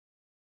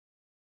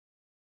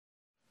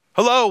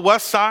Hello,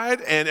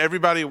 Westside, and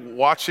everybody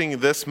watching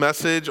this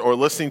message or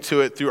listening to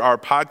it through our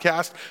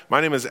podcast.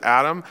 My name is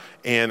Adam,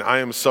 and I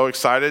am so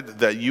excited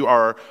that you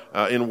are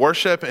in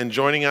worship and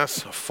joining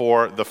us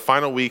for the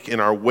final week in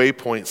our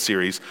Waypoint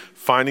series,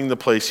 Finding the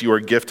Place You Are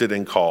Gifted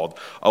and Called.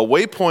 A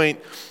waypoint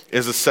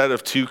is a set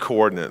of two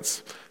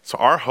coordinates. So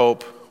our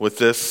hope with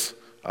this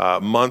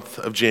month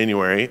of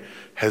January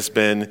has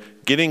been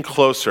getting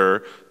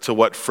closer to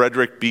what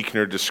Frederick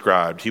Buechner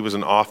described. He was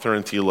an author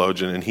and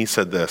theologian, and he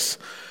said this: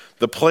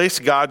 the place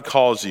God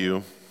calls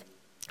you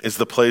is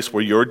the place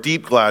where your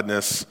deep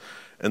gladness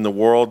and the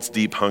world's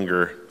deep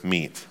hunger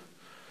meet.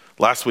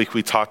 Last week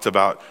we talked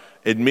about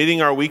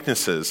admitting our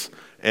weaknesses,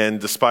 and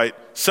despite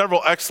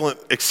several excellent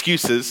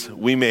excuses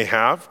we may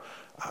have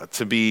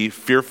to be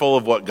fearful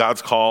of what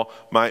God's call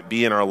might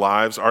be in our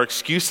lives, our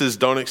excuses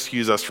don't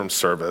excuse us from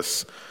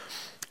service.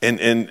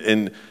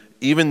 And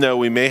even though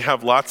we may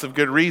have lots of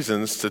good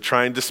reasons to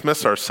try and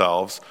dismiss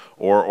ourselves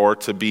or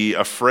to be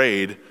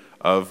afraid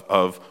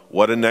of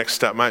what a next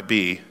step might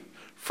be,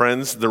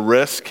 friends, the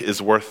risk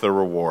is worth the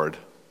reward.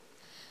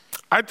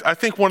 I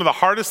think one of the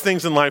hardest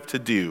things in life to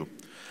do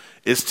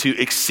is to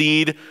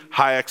exceed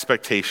high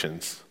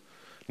expectations.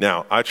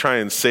 Now, I try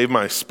and save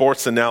my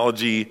sports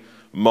analogy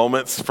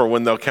moments for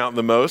when they'll count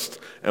the most,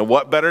 and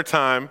what better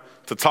time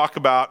to talk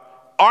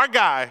about our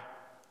guy,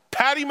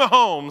 Patty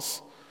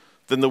Mahomes,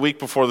 than the week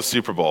before the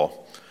Super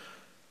Bowl.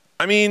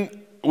 I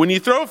mean, when you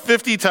throw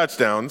 50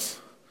 touchdowns,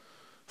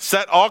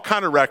 set all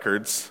kind of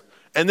records,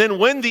 and then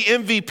win the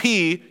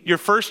MVP your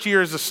first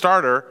year as a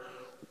starter,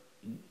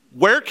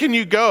 where can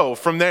you go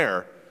from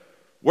there?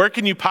 Where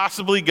can you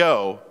possibly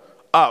go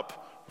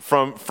up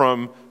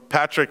from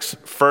Patrick's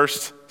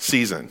first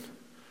season?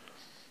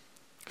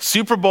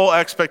 Super Bowl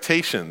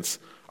expectations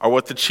are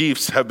what the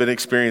Chiefs have been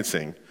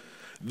experiencing.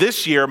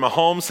 This year,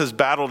 Mahomes has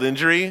battled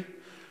injury,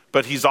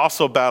 but he's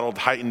also battled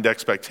heightened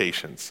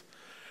expectations.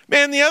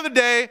 Man, the other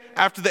day,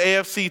 after the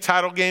AFC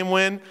title game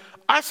win,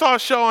 I saw a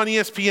show on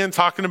ESPN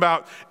talking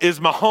about, is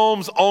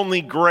Mahomes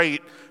only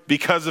great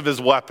because of his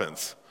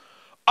weapons?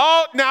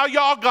 Oh, now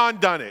y'all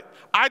done it.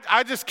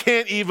 I just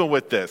can't even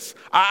with this.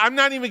 I'm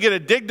not even going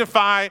to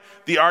dignify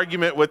the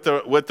argument with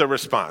the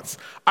response.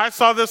 I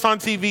saw this on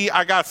TV.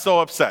 I got so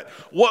upset.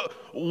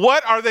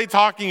 What are they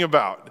talking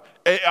about?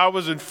 I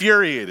was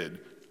infuriated.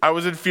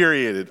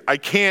 I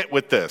can't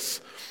with this.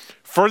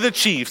 For the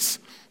Chiefs,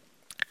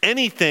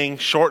 anything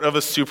short of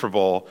a Super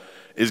Bowl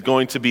is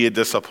going to be a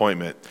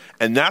disappointment.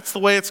 And that's the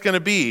way it's going to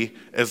be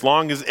as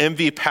long as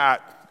MV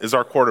Pat is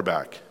our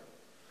quarterback.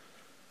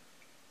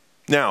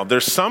 Now,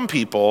 there's some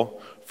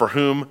people for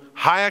whom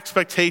high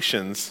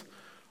expectations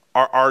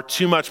are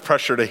too much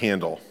pressure to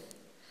handle.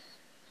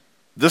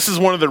 This is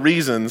one of the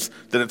reasons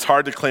that it's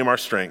hard to claim our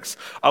strengths.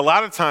 A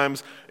lot of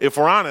times, if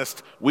we're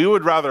honest, we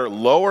would rather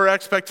lower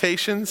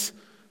expectations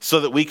so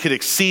that we could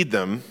exceed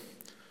them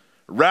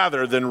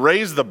rather than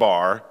raise the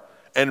bar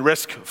and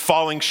risk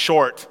falling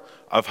short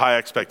of high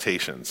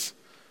expectations.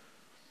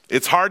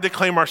 It's hard to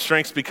claim our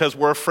strengths because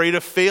we're afraid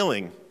of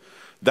failing.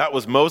 That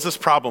was Moses'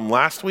 problem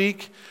last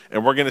week,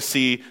 and we're going to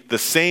see the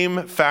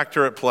same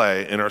factor at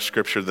play in our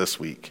scripture this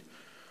week.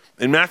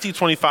 In Matthew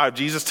 25,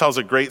 Jesus tells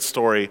a great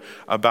story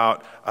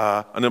about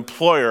an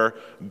employer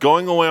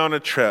going away on a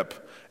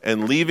trip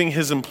and leaving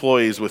his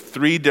employees with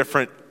 3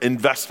 different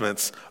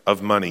investments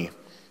of money.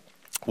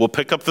 We'll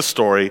pick up the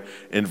story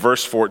in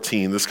verse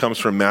 14. This comes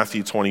from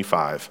Matthew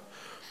 25.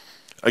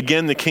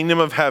 Again, the kingdom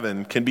of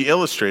heaven can be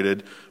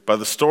illustrated by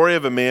the story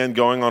of a man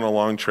going on a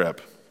long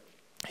trip.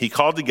 He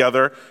called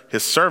together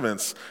his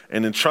servants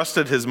and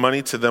entrusted his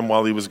money to them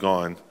while he was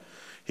gone.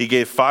 He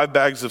gave 5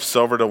 bags of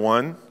silver to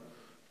one,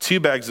 2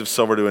 bags of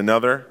silver to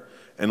another,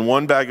 and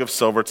 1 bag of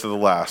silver to the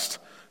last,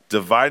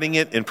 dividing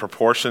it in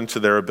proportion to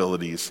their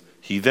abilities.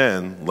 He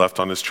then left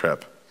on his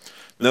trip.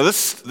 Now,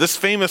 this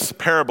famous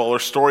parable or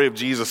story of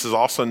Jesus is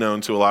also known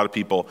to a lot of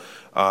people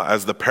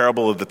as the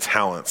parable of the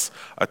talents.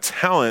 A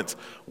talent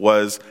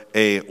was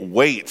a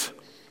weight,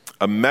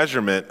 a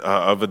measurement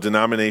of a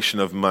denomination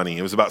of money.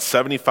 It was about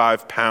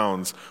 75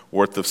 pounds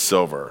worth of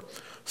silver.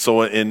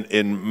 So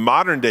in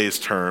modern days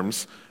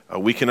terms,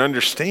 we can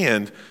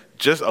understand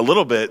just a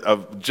little bit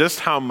of just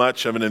how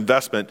much of an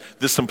investment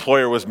this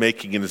employer was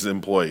making in his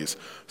employees.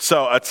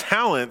 So a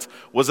talent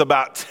was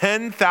about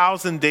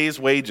 10,000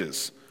 days'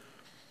 wages,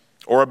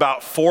 or about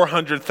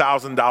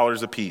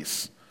 $400,000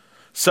 apiece.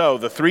 So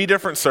the 3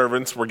 different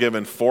servants were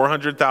given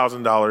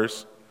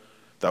 $400,000.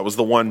 That was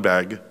the 1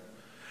 bag.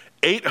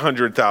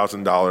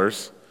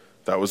 $800,000.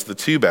 That was the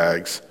 2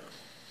 bags.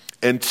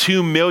 And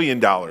 $2 million.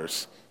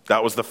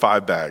 That was the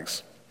 5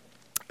 bags.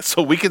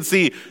 So we can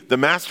see the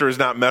master is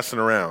not messing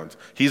around.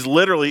 He's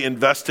literally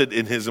invested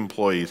in his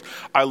employees.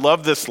 I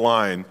love this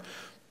line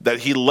that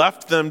he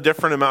left them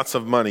different amounts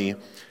of money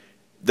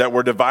that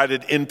were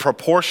divided in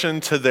proportion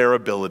to their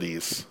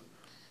abilities.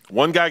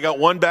 One guy got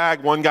 1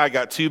 bag, 1 guy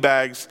got 2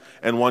 bags,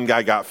 and 1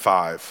 guy got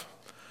 5.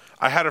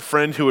 I had a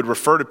friend who would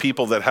refer to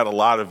people that had a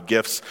lot of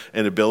gifts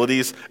and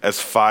abilities as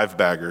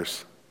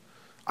 5-baggers.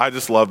 I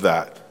just love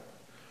that.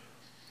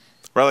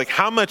 Right? Like,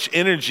 how much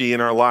energy in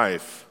our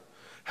life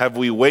have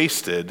we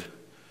wasted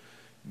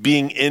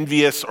being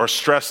envious or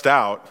stressed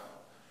out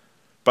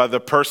by the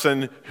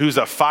person who's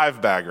a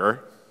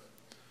 5-bagger,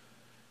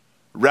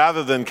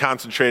 rather than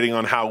concentrating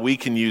on how we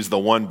can use the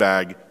 1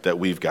 bag that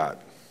we've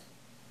got.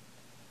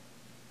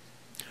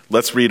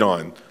 Let's read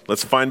on.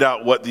 Let's find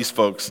out what these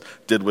folks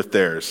did with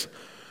theirs.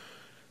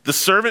 The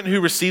servant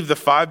who received the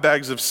 5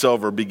 bags of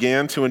silver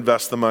began to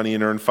invest the money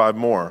and earned 5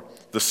 more.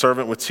 The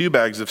servant with 2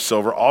 bags of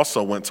silver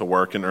also went to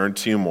work and earned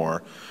 2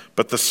 more.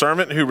 But the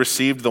servant who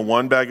received the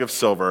 1 bag of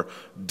silver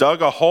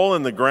dug a hole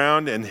in the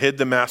ground and hid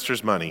the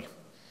master's money.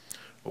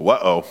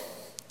 Uh-oh.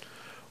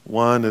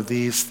 One of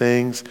these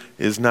things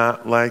is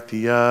not like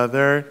the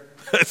other.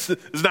 It's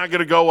not going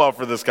to go well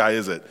for this guy,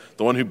 is it?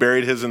 The one who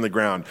buried his in the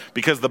ground.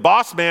 Because the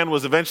boss man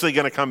was eventually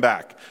going to come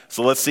back.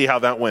 So let's see how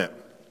that went.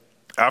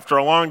 After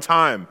a long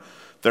time,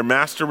 their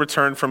master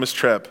returned from his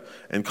trip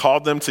and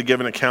called them to give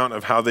an account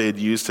of how they had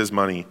used his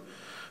money.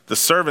 The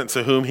servant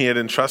to whom he had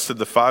entrusted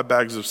the 5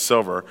 bags of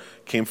silver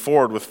came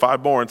forward with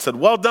 5 more and said,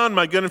 "Well done,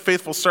 my good and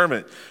faithful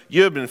servant.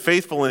 You have been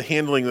faithful in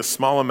handling this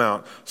small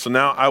amount, so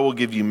now I will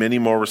give you many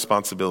more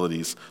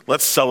responsibilities.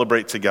 Let's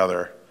celebrate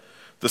together."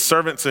 The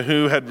servant to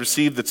whom had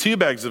received the 2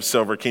 bags of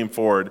silver came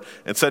forward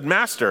and said,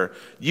 "Master,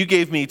 you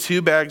gave me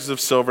 2 bags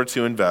of silver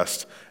to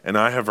invest, and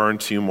I have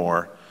earned 2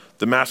 more."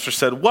 The master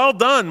said, "Well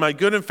done, my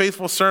good and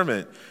faithful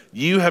servant.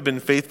 You have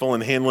been faithful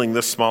in handling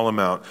this small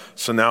amount,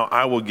 so now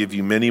I will give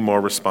you many more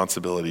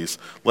responsibilities.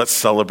 Let's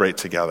celebrate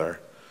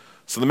together."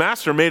 So the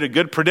master made a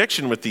good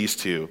prediction with these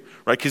two,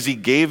 right? Because he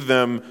gave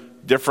them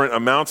different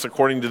amounts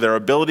according to their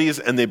abilities,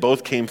 and they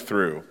both came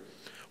through.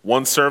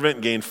 One servant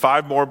gained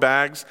 5 more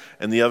bags,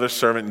 and the other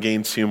servant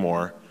gained 2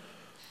 more.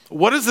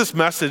 What does this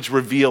message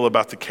reveal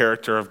about the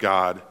character of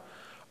God?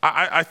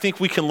 I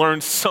think we can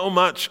learn so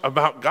much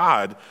about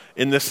God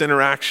in this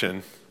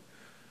interaction,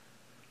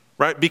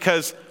 right?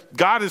 Because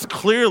God is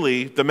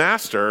clearly, the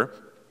master,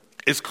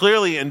 is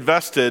clearly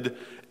invested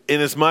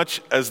in as much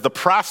as the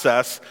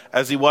process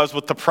as he was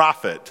with the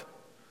prophet,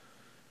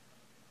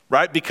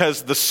 right?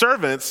 Because the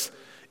servants,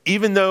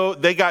 even though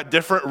they got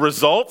different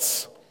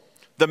results,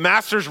 the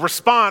master's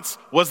response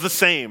was the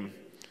same.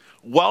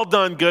 "Well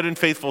done, good and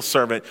faithful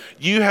servant.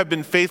 You have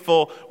been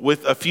faithful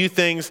with a few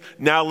things.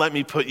 Now let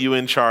me put you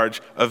in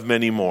charge of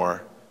many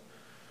more."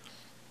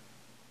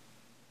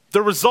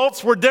 The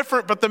results were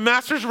different, but the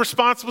master's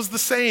response was the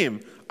same.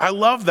 I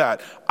love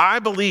that. I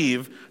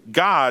believe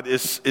God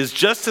is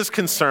just as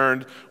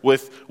concerned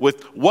with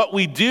what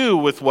we do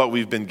with what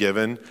we've been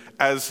given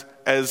as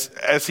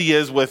he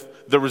is with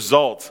the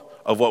result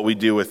of what we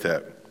do with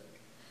it.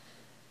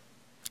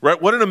 Right?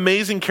 What an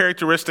amazing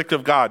characteristic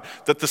of God,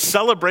 that the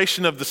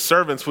celebration of the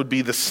servants would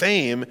be the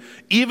same,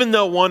 even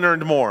though one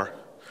earned more.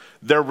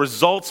 Their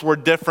results were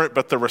different,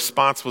 but the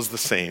response was the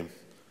same.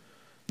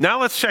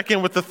 Now let's check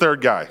in with the third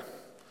guy.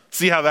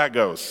 See how that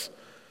goes.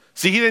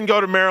 See, he didn't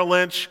go to Merrill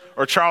Lynch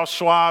or Charles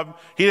Schwab.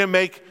 He didn't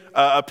make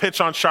a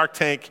pitch on Shark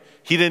Tank.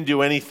 He didn't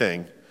do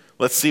anything.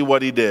 Let's see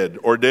what he did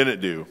or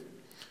didn't do.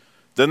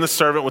 Then the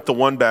servant with the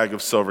 1 bag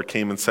of silver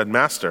came and said,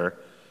 "Master,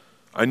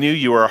 I knew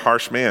you were a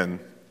harsh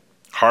man,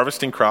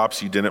 harvesting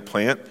crops you didn't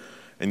plant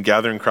and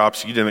gathering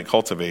crops you didn't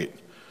cultivate.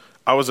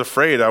 I was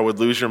afraid I would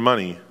lose your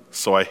money,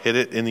 so I hid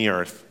it in the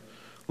earth.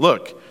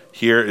 Look,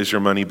 here is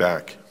your money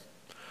back."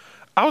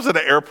 I was at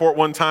an airport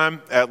one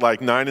time at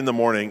like 9 in the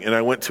morning, and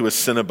I went to a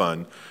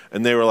Cinnabon,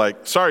 and they were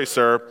like, "Sorry,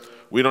 sir,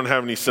 we don't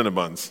have any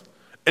Cinnabons."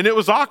 And it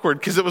was awkward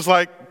because it was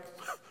like,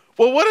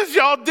 well, what is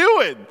y'all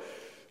doing?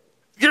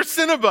 You're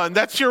Cinnabon.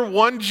 That's your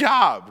one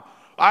job.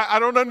 I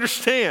don't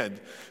understand.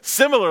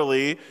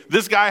 Similarly,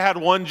 this guy had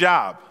one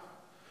job,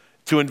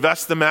 to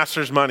invest the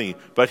master's money,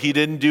 but he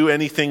didn't do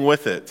anything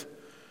with it.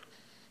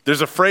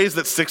 There's a phrase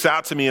that sticks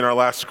out to me in our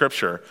last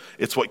scripture.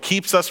 It's what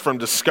keeps us from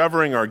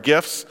discovering our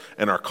gifts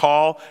and our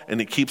call, and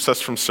it keeps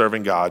us from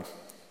serving God.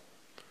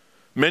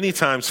 Many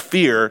times,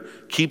 fear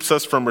keeps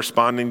us from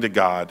responding to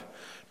God,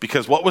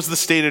 because what was the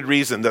stated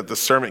reason that the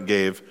servant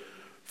gave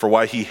for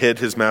why he hid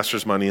his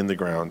master's money in the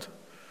ground?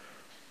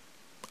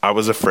 "I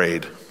was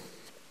afraid."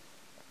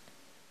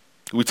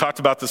 We talked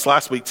about this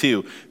last week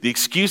too. The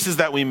excuses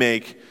that we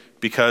make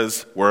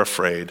because we're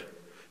afraid.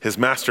 His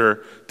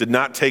master did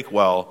not take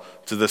well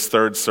to this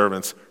third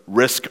servant's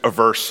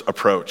risk-averse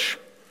approach.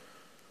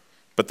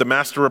 But the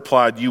master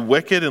replied, "You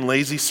wicked and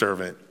lazy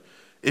servant,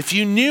 if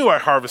you knew I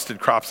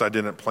harvested crops I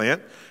didn't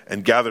plant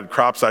and gathered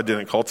crops I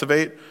didn't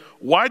cultivate,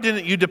 why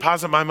didn't you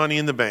deposit my money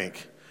in the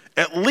bank?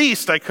 At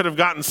least I could have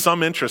gotten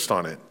some interest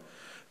on it."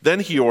 Then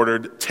he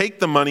ordered, "Take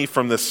the money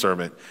from this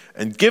servant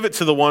and give it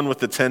to the one with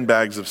the 10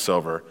 bags of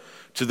silver.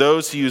 To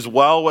those who use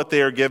well what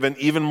they are given,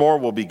 even more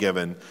will be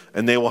given,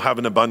 and they will have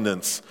an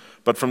abundance.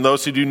 But from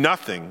those who do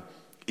nothing,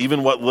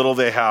 even what little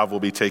they have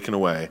will be taken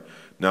away.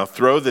 Now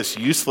throw this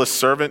useless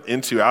servant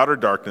into outer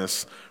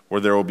darkness,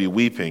 where there will be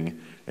weeping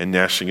and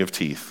gnashing of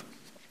teeth."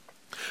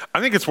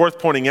 I think it's worth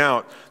pointing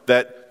out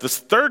that this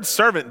third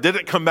servant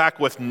didn't come back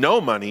with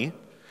no money.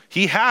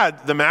 He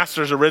had the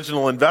master's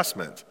original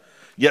investment,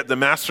 yet the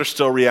master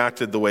still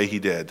reacted the way he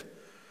did.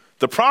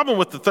 The problem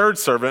with the third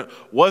servant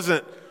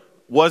wasn't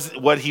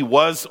what he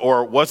was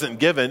or wasn't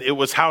given, it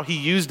was how he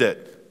used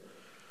it.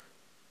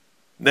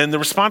 And the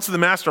response of the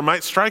master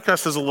might strike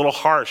us as a little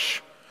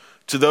harsh.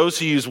 To those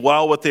who use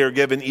well what they are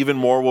given, even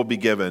more will be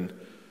given.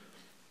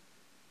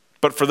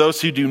 But for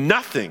those who do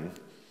nothing,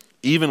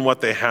 even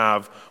what they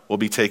have will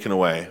be taken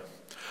away.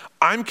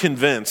 I'm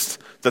convinced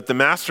that the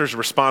master's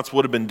response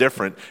would have been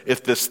different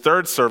if this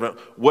third servant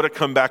would have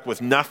come back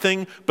with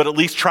nothing, but at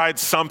least tried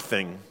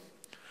something.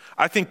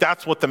 I think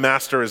that's what the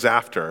master is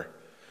after.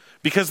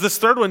 Because this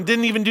third one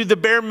didn't even do the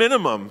bare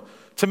minimum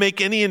to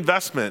make any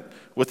investment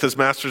with his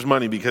master's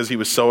money because he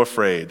was so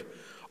afraid.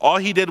 All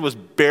he did was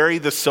bury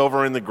the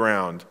silver in the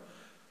ground.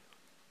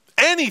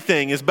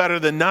 Anything is better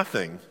than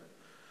nothing.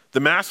 The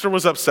master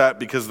was upset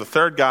because the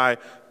third guy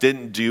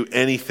didn't do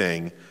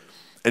anything.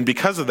 And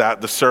because of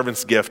that, the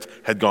servant's gift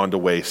had gone to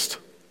waste.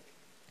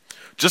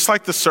 Just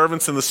like the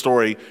servants in the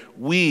story,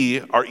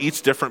 we are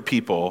each different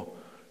people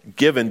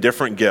given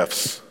different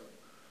gifts.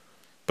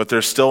 But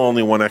there's still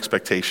only one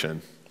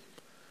expectation: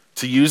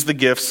 to use the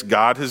gifts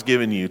God has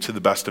given you to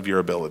the best of your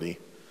ability.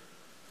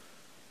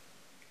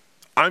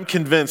 I'm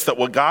convinced that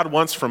what God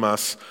wants from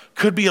us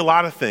could be a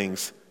lot of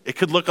things. It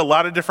could look a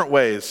lot of different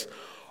ways.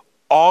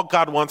 All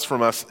God wants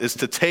from us is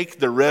to take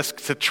the risk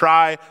to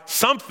try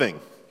something.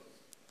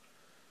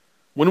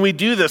 When we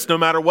do this, no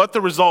matter what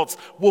the results,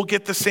 we'll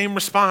get the same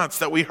response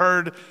that we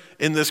heard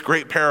in this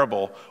great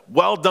parable.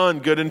 Well done,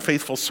 good and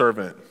faithful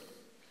servant.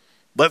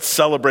 Let's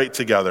celebrate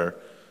together.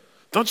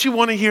 Don't you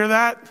want to hear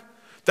that?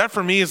 That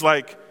for me is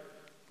like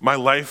my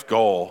life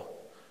goal.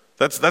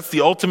 That's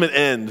the ultimate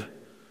end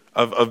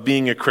of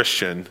being a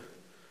Christian.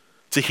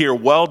 To hear,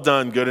 well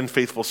done, good and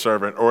faithful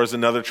servant, or as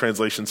another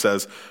translation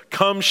says,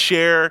 come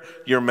share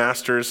your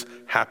master's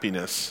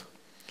happiness.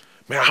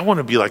 Man, I want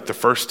to be like the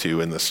first two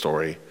in this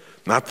story,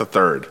 not the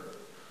third.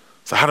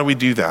 So how do we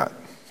do that?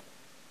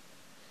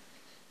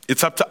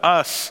 It's up to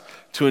us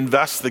to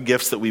invest the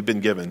gifts that we've been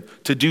given,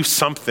 to do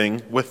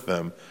something with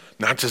them,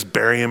 not just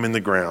bury them in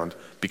the ground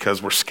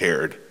because we're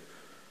scared.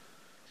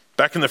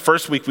 Back in the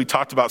first week, we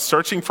talked about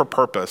searching for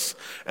purpose,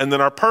 and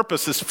then our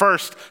purpose is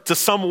first to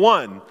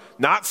someone,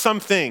 not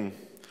something.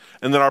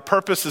 And then our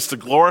purpose is to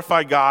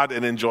glorify God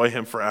and enjoy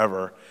him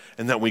forever.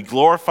 And that we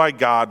glorify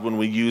God when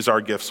we use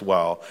our gifts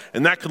well.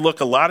 And that could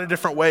look a lot of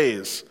different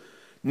ways.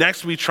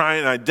 Next, we try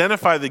and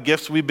identify the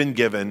gifts we've been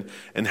given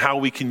and how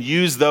we can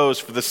use those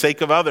for the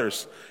sake of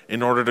others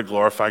in order to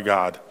glorify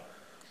God.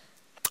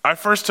 I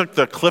first took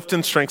the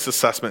Clifton Strengths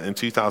Assessment in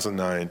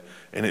 2009,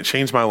 and it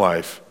changed my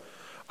life.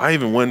 I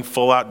even went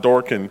full out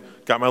dork and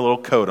got my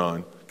little coat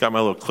on, got my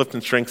little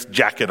Clifton Strengths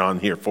jacket on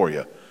here for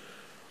you.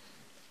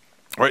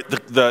 Right,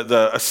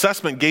 the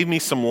assessment gave me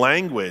some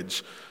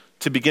language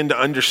to begin to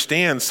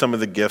understand some of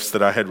the gifts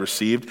that I had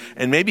received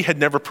and maybe had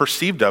never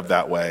perceived of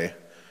that way.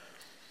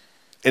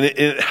 And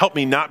it helped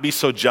me not be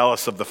so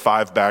jealous of the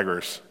 5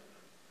 baggers.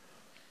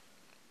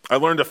 I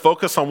learned to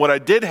focus on what I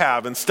did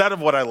have instead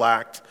of what I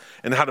lacked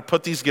and how to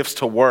put these gifts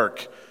to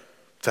work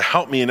to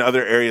help me in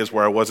other areas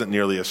where I wasn't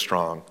nearly as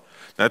strong.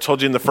 Now, I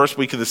told you in the first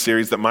week of the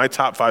series that my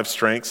top 5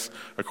 strengths,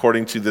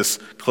 according to this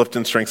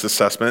Clifton Strengths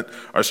Assessment,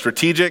 are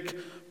strategic,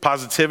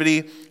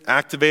 positivity,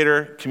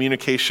 activator,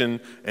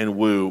 communication, and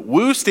woo.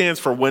 Woo stands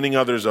for winning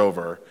others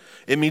over.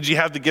 It means you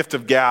have the gift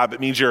of gab. It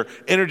means you're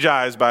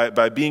energized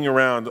by being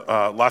around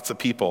lots of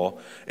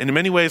people. And in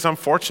many ways, I'm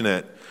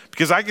fortunate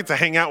because I get to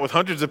hang out with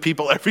hundreds of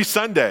people every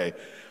Sunday.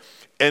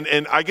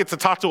 And I get to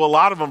talk to a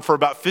lot of them for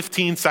about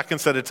 15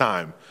 seconds at a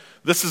time.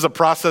 This is a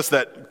process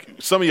that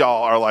some of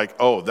y'all are like,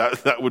 oh,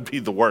 that would be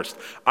the worst.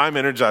 I'm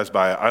energized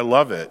by it. I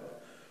love it.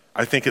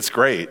 I think it's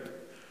great.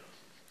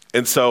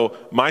 And so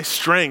my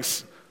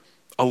strengths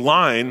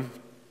align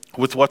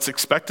with what's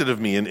expected of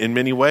me in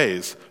many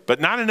ways, but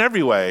not in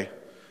every way.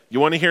 You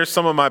want to hear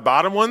some of my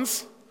bottom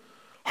ones?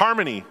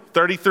 Harmony,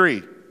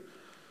 33.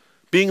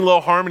 Being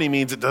low harmony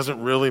means it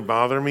doesn't really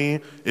bother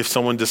me if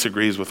someone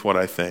disagrees with what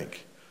I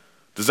think.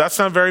 Does that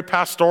sound very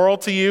pastoral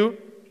to you?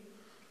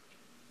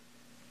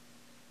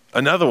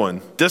 Another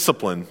one,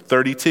 discipline,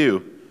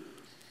 32.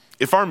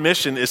 If our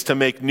mission is to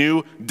make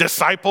new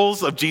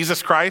disciples of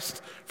Jesus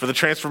Christ for the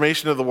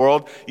transformation of the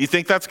world, you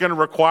think that's going to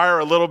require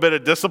a little bit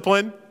of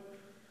discipline?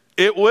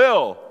 It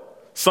will.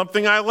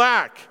 Something I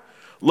lack.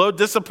 Low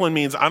discipline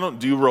means I don't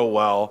do real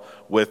well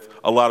with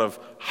a lot of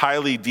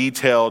highly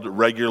detailed,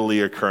 regularly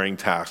occurring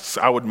tasks.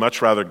 I would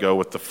much rather go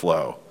with the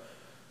flow.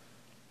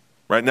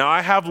 Right now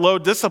I have low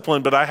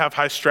discipline, but I have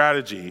high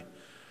strategy.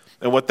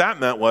 And what that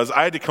meant was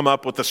I had to come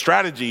up with a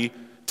strategy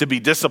to be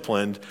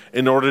disciplined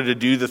in order to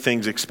do the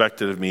things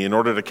expected of me, in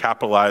order to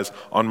capitalize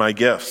on my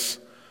gifts.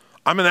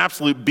 I'm an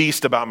absolute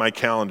beast about my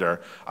calendar.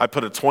 I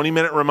put a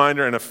 20-minute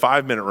reminder and a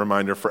 5-minute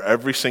reminder for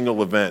every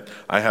single event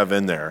I have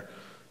in there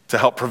to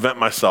help prevent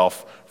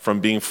myself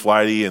from being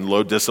flighty and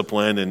low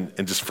discipline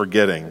and just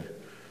forgetting.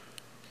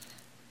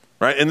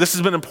 Right? And this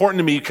has been important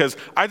to me because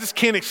I just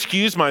can't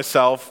excuse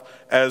myself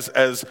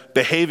as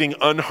behaving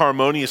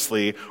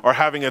unharmoniously or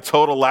having a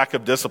total lack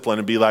of discipline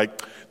and be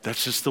like,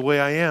 that's just the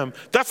way I am.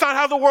 That's not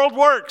how the world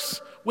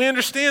works. We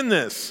understand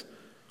this.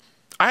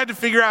 I had to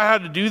figure out how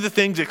to do the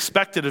things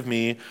expected of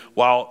me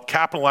while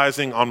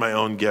capitalizing on my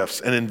own gifts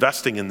and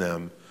investing in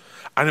them.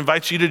 I'd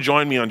invite you to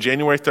join me on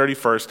January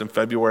 31st and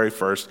February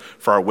 1st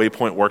for our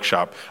Waypoint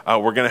workshop.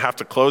 We're going to have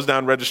to close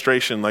down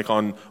registration like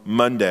on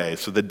Monday,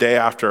 so the day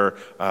after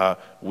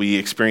we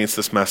experience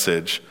this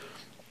message.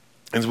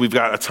 And we've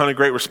got a ton of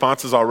great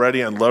responses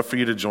already. I'd love for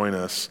you to join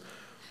us.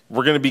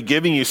 We're going to be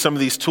giving you some of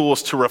these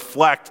tools to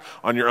reflect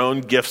on your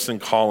own gifts and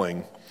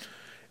calling.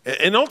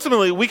 And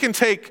ultimately, we can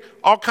take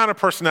all kind of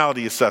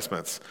personality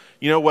assessments.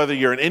 You know, whether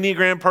you're an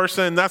Enneagram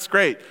person, that's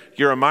great.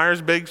 You're a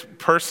Myers-Briggs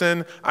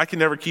person, I can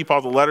never keep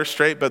all the letters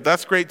straight, but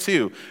that's great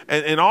too.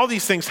 And all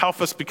these things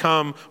help us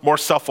become more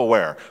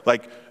self-aware.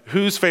 Like,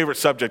 whose favorite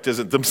subject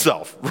isn't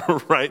themselves,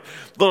 right?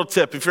 Little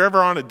tip, if you're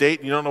ever on a date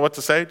and you don't know what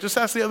to say, just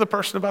ask the other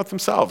person about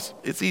themselves.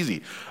 It's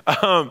easy.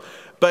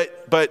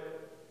 But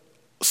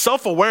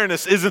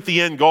self-awareness isn't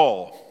the end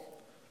goal,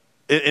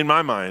 in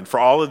my mind, for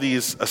all of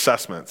these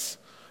assessments.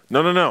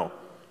 No.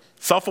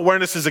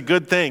 Self-awareness is a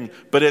good thing,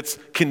 but it's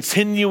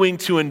continuing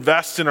to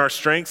invest in our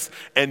strengths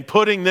and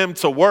putting them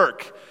to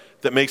work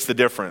that makes the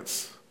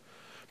difference.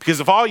 Because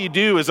if all you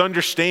do is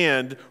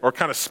understand or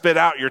kind of spit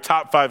out your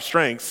top 5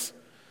 strengths,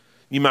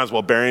 you might as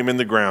well bury them in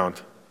the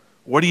ground.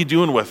 What are you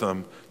doing with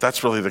them?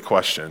 That's really the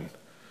question.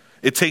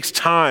 It takes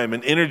time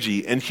and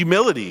energy and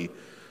humility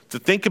to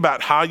think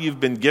about how you've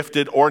been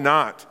gifted or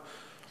not.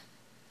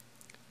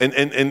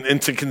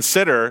 And to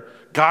consider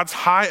God's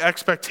high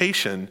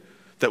expectation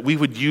that we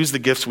would use the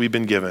gifts we've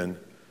been given.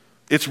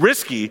 It's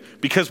risky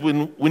because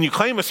when you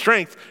claim a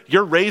strength,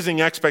 you're raising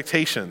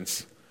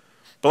expectations.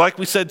 But like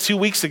we said 2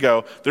 weeks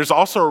ago, there's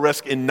also a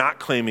risk in not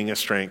claiming a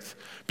strength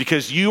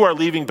because you are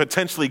leaving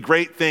potentially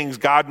great things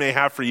God may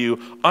have for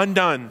you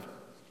undone.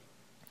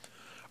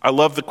 I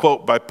love the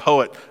quote by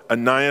poet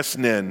Anais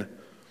Nin.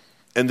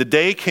 And the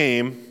day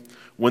came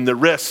when the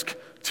risk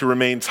to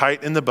remain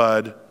tight in the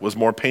bud was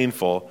more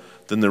painful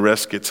than the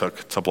risk it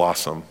took to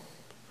blossom.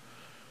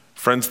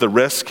 Friends, the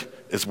risk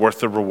is worth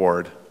the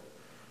reward.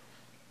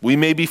 We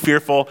may be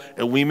fearful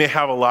and we may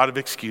have a lot of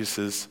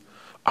excuses.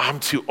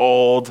 I'm too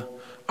old.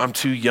 I'm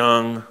too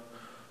young.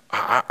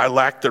 I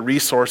lack the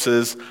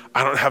resources.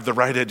 I don't have the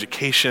right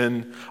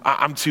education.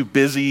 I'm too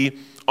busy.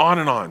 On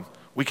and on.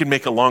 We can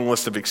make a long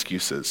list of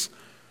excuses.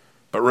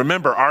 But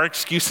remember, our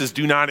excuses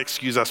do not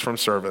excuse us from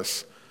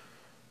service.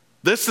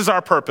 This is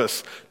our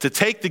purpose, to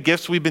take the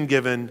gifts we've been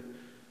given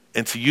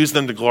and to use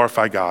them to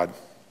glorify God.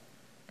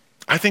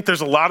 I think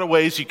there's a lot of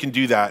ways you can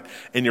do that,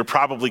 and you're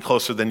probably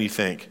closer than you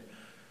think.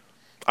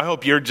 I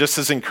hope you're just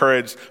as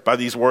encouraged by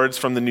these words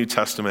from the New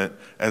Testament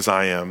as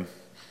I am.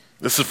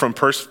 This is from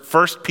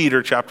 1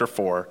 Peter chapter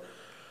 4.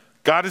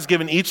 God has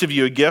given each of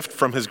you a gift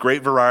from his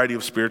great variety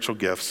of spiritual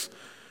gifts.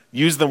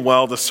 Use them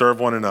well to serve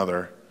one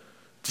another.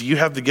 Do you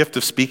have the gift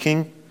of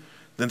speaking?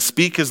 Then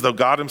speak as though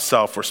God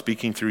himself were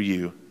speaking through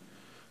you.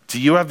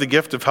 Do you have the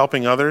gift of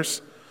helping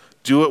others?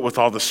 Do it with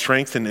all the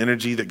strength and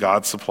energy that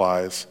God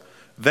supplies.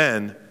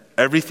 Then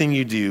everything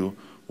you do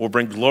will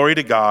bring glory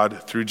to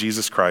God through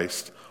Jesus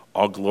Christ.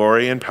 All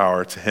glory and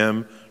power to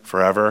him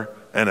forever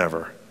and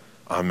ever.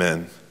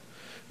 Amen.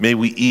 May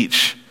we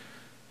each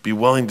be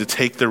willing to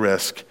take the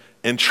risk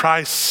and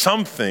try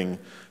something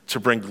to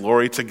bring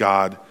glory to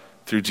God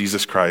through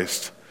Jesus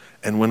Christ.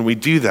 And when we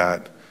do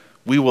that,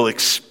 we will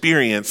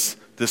experience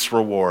this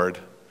reward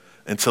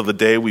until the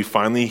day we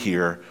finally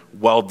hear,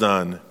 "Well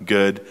done,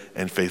 good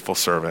and faithful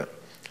servant."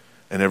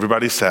 And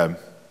everybody said,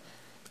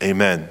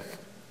 amen.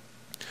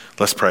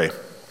 Let's pray.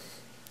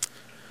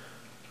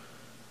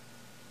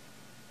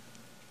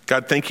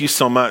 God, thank you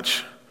so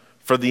much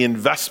for the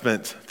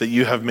investment that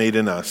you have made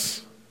in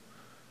us.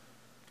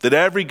 That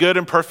every good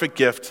and perfect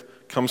gift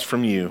comes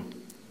from you.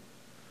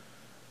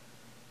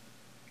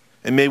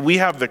 And may we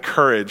have the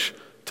courage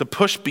to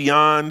push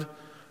beyond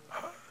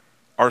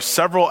our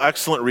several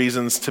excellent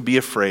reasons to be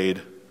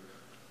afraid.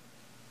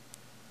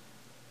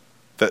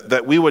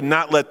 That we would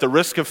not let the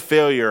risk of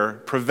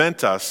failure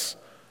prevent us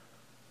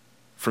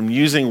from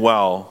using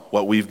well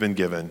what we've been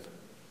given.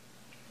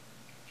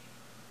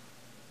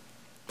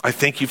 I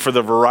thank you for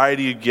the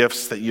variety of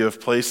gifts that you have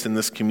placed in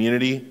this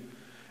community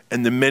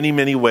and the many,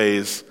 many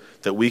ways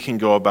that we can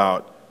go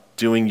about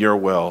doing your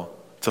will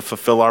to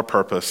fulfill our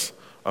purpose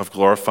of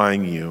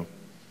glorifying you.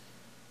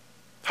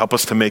 Help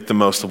us to make the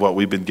most of what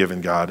we've been given,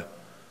 God.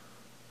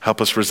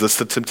 Help us resist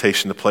the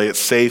temptation to play it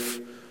safe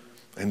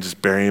and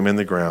just bury him in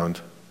the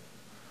ground.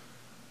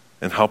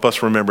 And help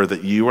us remember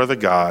that you are the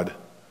God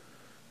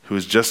who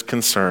is just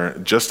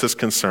as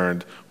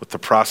concerned with the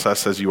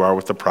process as you are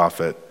with the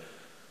prophet.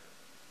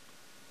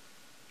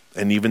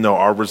 And even though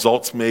our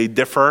results may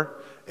differ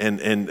and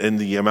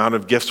the amount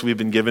of gifts we've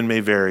been given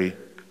may vary,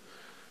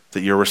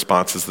 that your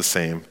response is the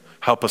same.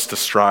 Help us to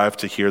strive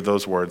to hear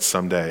those words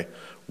someday.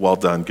 Well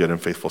done, good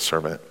and faithful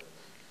servant.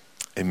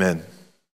 Amen.